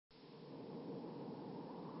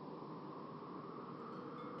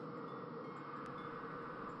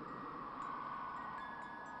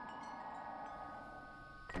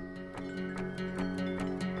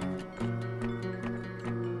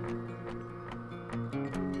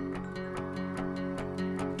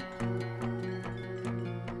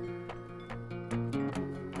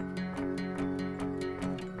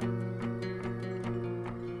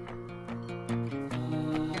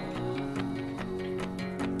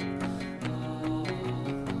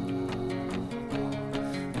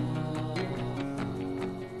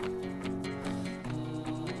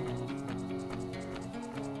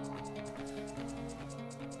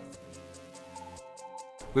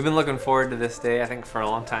We've been looking forward to this day, I think, for a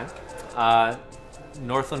long time.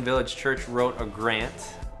 Northland Village Church wrote a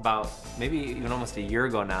grant about maybe even almost a year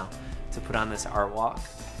ago now to put on this art walk,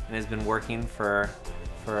 and has been working for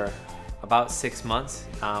about 6 months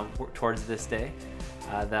towards this day.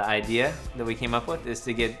 The idea that we came up with is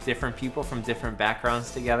to get different people from different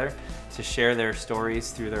backgrounds together to share their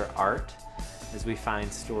stories through their art, as we find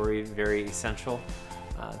story very essential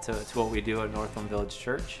to what we do at Northland Village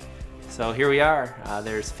Church. So here we are.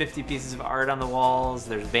 There's 50 pieces of art on the walls,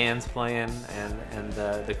 there's bands playing, and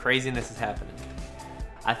the craziness is happening.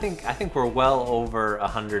 I think we're well over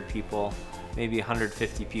 100 people, maybe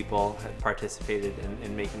 150 people have participated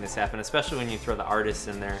in making this happen, especially when you throw the artists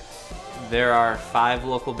in there. There are 5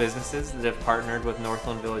 local businesses that have partnered with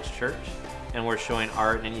Northland Village Church, and we're showing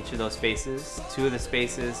art in each of those spaces. 2 of the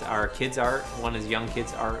spaces are kids art, one is young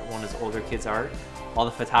kids art, one is older kids art. All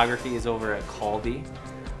the photography is over at Colby.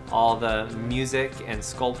 All the music and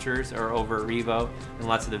sculptures are over at Revo, and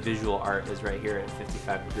lots of the visual art is right here at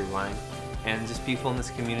 55 Degree Wine. And just people in this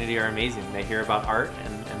community are amazing. They hear about art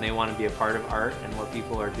and they want to be a part of art and what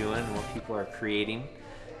people are doing and what people are creating.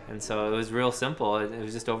 And so it was real simple. It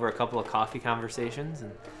was just over a couple of coffee conversations,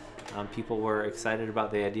 and people were excited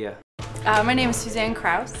about the idea. My name is Suzanne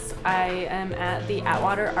Krause. I am at the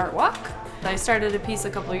Atwater Art Walk. I started a piece a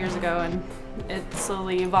couple years ago, and it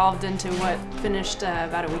slowly evolved into what finished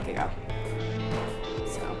about a week ago.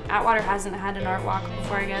 So Atwater hasn't had an art walk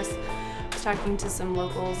before, I guess. I was talking to some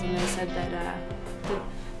locals, and they said that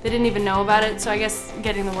they didn't even know about it, so I guess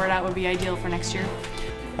getting the word out would be ideal for next year.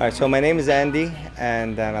 All right, so my name is Andy,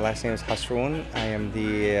 and my last name is Hasroun. I am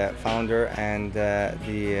the founder and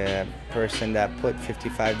the person that put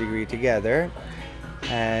 55 Degree together,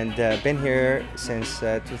 and been here since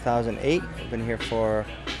 2008. I've been here for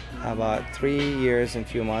about 3 years and a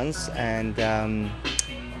few months, and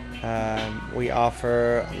we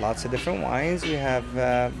offer lots of different wines. We have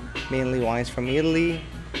mainly wines from Italy.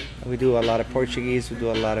 We do a lot of Portuguese, we do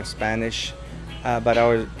a lot of Spanish, but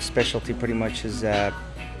our specialty pretty much is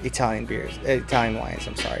Italian beers, Italian wines,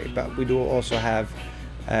 I'm sorry. But we do also have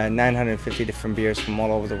 950 different beers from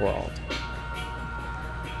all over the world.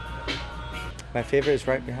 My favorite is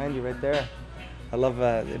right behind you, right there. I love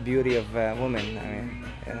the beauty of women. I mean,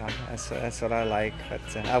 you know, that's what I like. But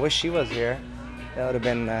I wish she was here. That would have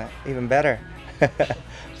been even better.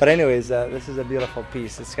 But anyways, this is a beautiful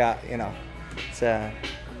piece. It's got, you know, it's I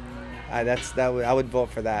would vote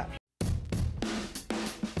for that.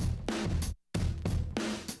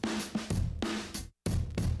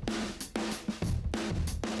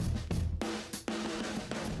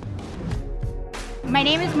 My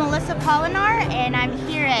name is Melissa Polinar, and I'm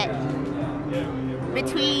here at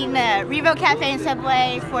between Revo Cafe and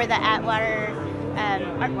Subway for the Atwater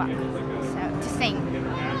Art Walk, so to sing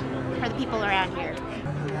for the people around here.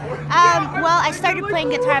 Well, I started playing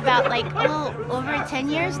guitar about like a little over 10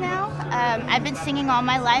 years now. I've been singing all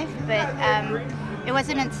my life, but it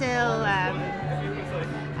wasn't until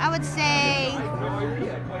I would say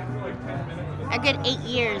a good 8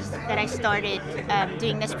 years that I started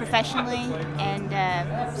doing this professionally and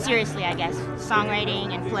seriously, I guess,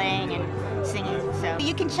 songwriting and playing and singing. So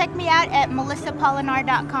you can check me out at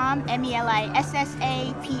melissapolinar.com,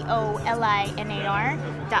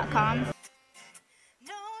 melissapolinar.com.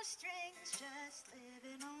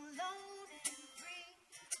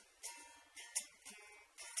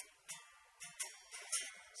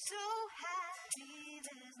 So happy,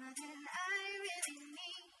 there's nothing I really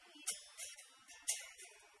need.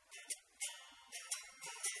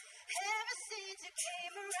 Ever since you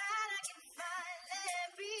came around, I can finally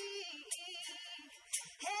be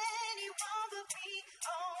anyone but me.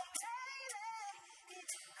 Oh, baby,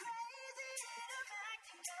 it's crazy and I'm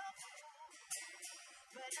acting a fool.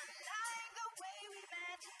 But I like the way we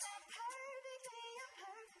match. I'm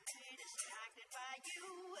perfectly distracted by you.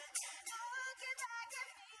 Oh, 'cause I can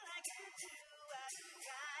feel like you do.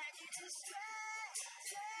 Got you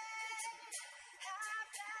distracted. I've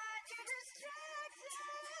got you distracted.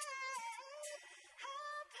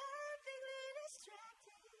 I'm perfectly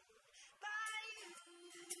distracted by you.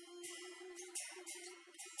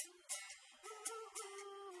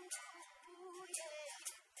 Ooh, yeah.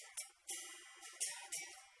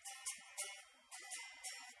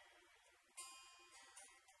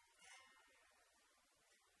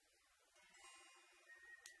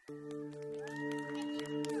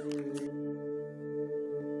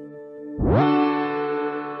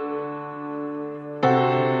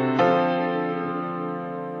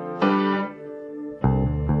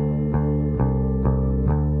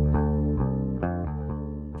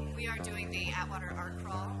 We are doing the Atwater Art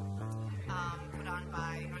Crawl, put on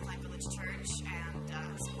by Northland Village Church and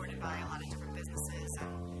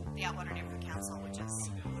Atwater Neighborhood Council, which is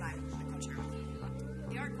what I'm the co-chair of.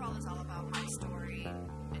 The art crawl is all about my story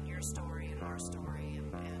and your story and our story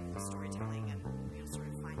and storytelling and sort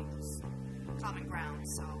of finding those common ground.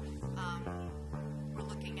 So we're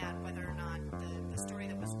looking at whether or not the story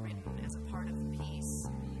that was written as a part of the piece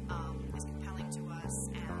is compelling to us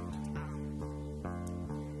and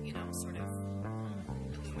sort of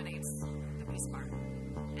illuminates the piece of art.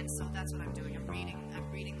 And so that's what I'm doing. I'm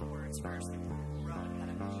reading the words first that we wrote, and then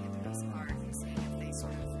I'm looking at the piece of art and seeing if they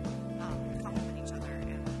sort of complement each other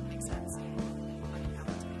and make sense and are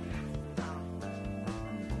compelling to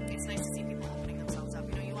me. It's nice to see people opening themselves up.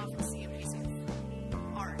 You often see a piece of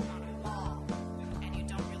art on a wall, and you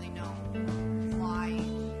don't really know why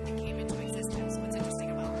it came into existence. What's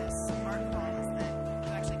interesting about this art crawl is that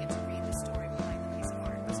you actually get to read the story behind the piece of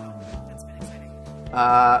art. So that's been exciting.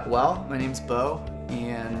 Well, my name's Bo,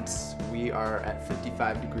 and we are at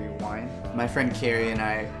 55 Degree Wine. My friend Carrie and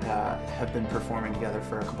I have been performing together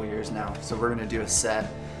for a couple years now, so we're gonna do a set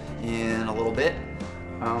in a little bit.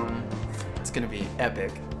 It's gonna be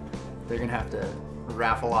epic. They're gonna have to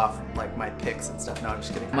raffle off like my picks and stuff. No, I'm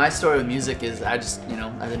just kidding. My story with music is I've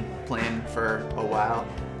been playing for a while.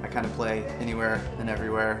 I kind of play anywhere and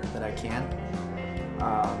everywhere that I can.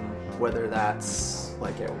 Whether that's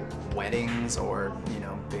like at weddings or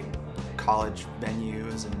big college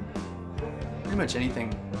venues and pretty much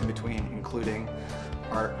anything in between, including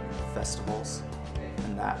art festivals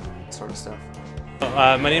and that sort of stuff.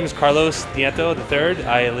 My name is Carlos Nieto III.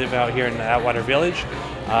 I live out here in the Atwater Village.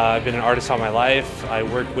 I've been an artist all my life. I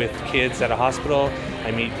work with kids at a hospital.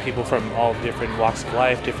 I meet people from all different walks of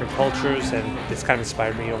life, different cultures, and it's kind of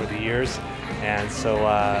inspired me over the years. And so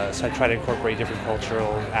I try to incorporate different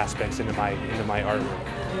cultural aspects into my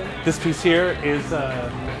artwork. This piece here is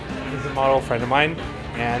a model friend of mine,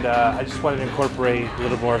 and I just wanted to incorporate a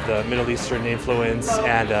little more of the Middle Eastern influence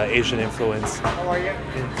and Asian influence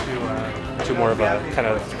into more of a kind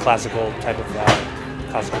of classical type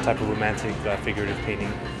of romantic figurative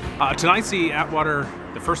painting. Tonight's the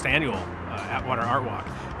first annual Atwater Art Walk,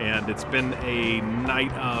 and it's been a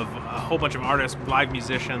night of a whole bunch of artists, live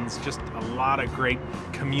musicians, just a lot of great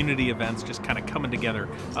community events just kind of coming together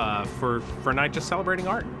for a night just celebrating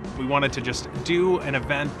art. We wanted to just do an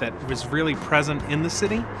event that was really present in the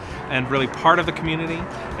city and really part of the community,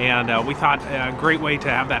 and we thought a great way to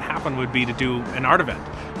have that happen would be to do an art event.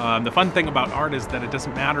 The fun thing about art is that it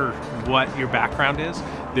doesn't matter what your background is,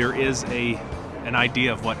 there is an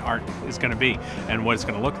idea of what art is going to be and what it's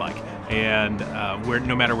going to look like, and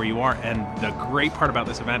no matter where you are. And the great part about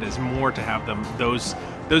this event is more to have those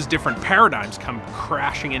different paradigms come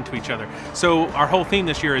crashing into each other. So our whole theme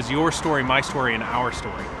this year is your story, my story, and our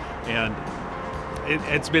story, and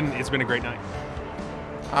it's been a great night.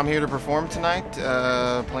 I'm here to perform tonight,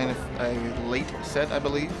 playing a late set, I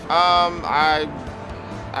believe.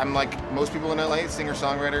 I'm like most people in LA,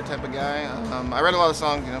 singer-songwriter type of guy. I write a lot of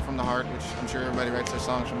songs, from the heart, which I'm sure everybody writes their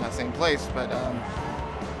songs from that same place. But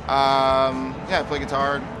yeah, I play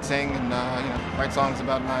guitar, sing, and write songs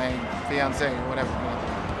about my fiance or whatever.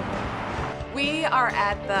 We are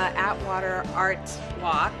at the Atwater Art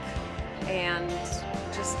Walk and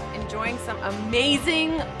just enjoying some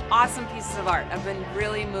amazing, awesome pieces of art. I've been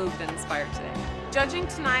really moved and inspired today. Judging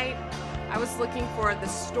tonight, I was looking for the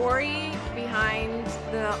story behind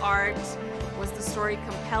the art. Was the story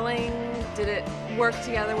compelling? Did it work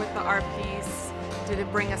together with the art piece? Did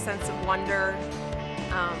it bring a sense of wonder?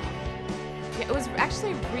 It was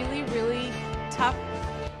actually a really, really tough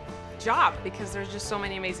job because there's just so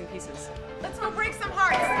many amazing pieces. Let's go break some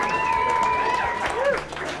hearts.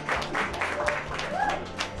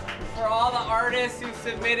 For all the artists who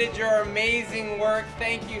submitted your amazing work,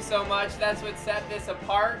 thank you so much. That's what set this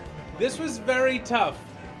apart. This was very tough.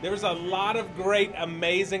 There was a lot of great,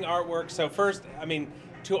 amazing artwork. So first,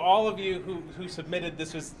 to all of you who submitted,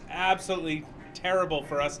 this was absolutely terrible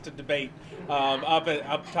for us to debate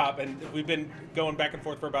up top, and we've been going back and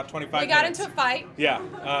forth for about 25 minutes. We got into a fight. Yeah,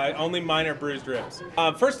 only minor bruised ribs.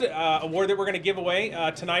 First award that we're going to give away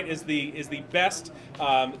tonight is the best,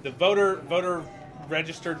 the voter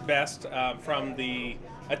registered best from the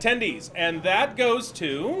attendees, and that goes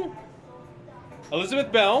to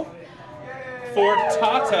Elizabeth Bell for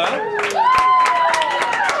Tata.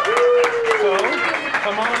 So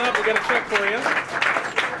come on up, we got a check for you.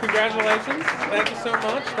 Congratulations. Thank you so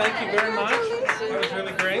much. Thank you very much. That was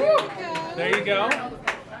really great. There you go.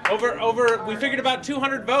 We figured about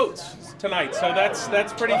 200 votes tonight, so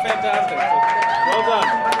that's pretty fantastic.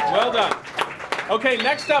 Well done. Okay,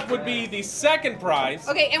 next up would be the second prize.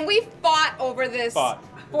 Okay, and we fought over this.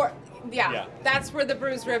 Yeah, that's where the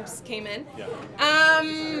bruised ribs came in. Yeah.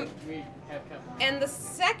 And the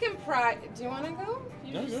second prize. Do you want to go?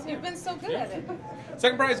 No, go. You've been so good at it.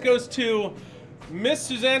 Second prize goes to Miss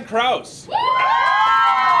Suzanne Krause.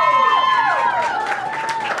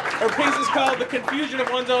 Her piece is called "The Confusion of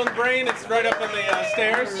One's Own Brain." It's right up on the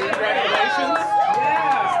stairs. Congratulations.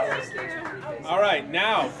 All right,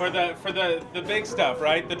 now for the big stuff,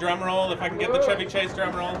 right? The drum roll. If I can get the Chevy Chase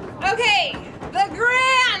drum roll. Okay, the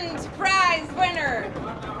grand prize winner,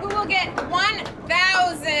 who will get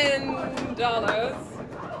 $1,000,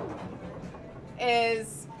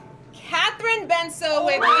 is Catherine Benso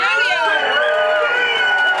with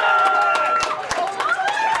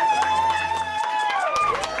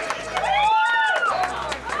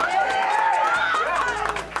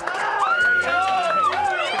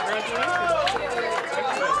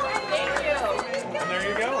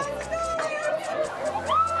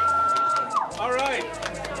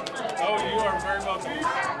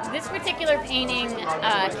This particular painting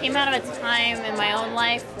came out of a time in my own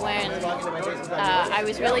life when I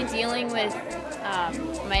was really dealing with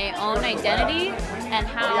my own identity and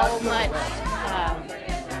how much,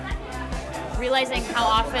 realizing how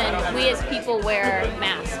often we as people wear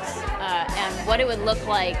masks and what it would look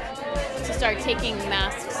like to start taking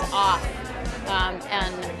masks off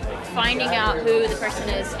and finding out who the person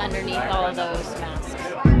is underneath all of those masks.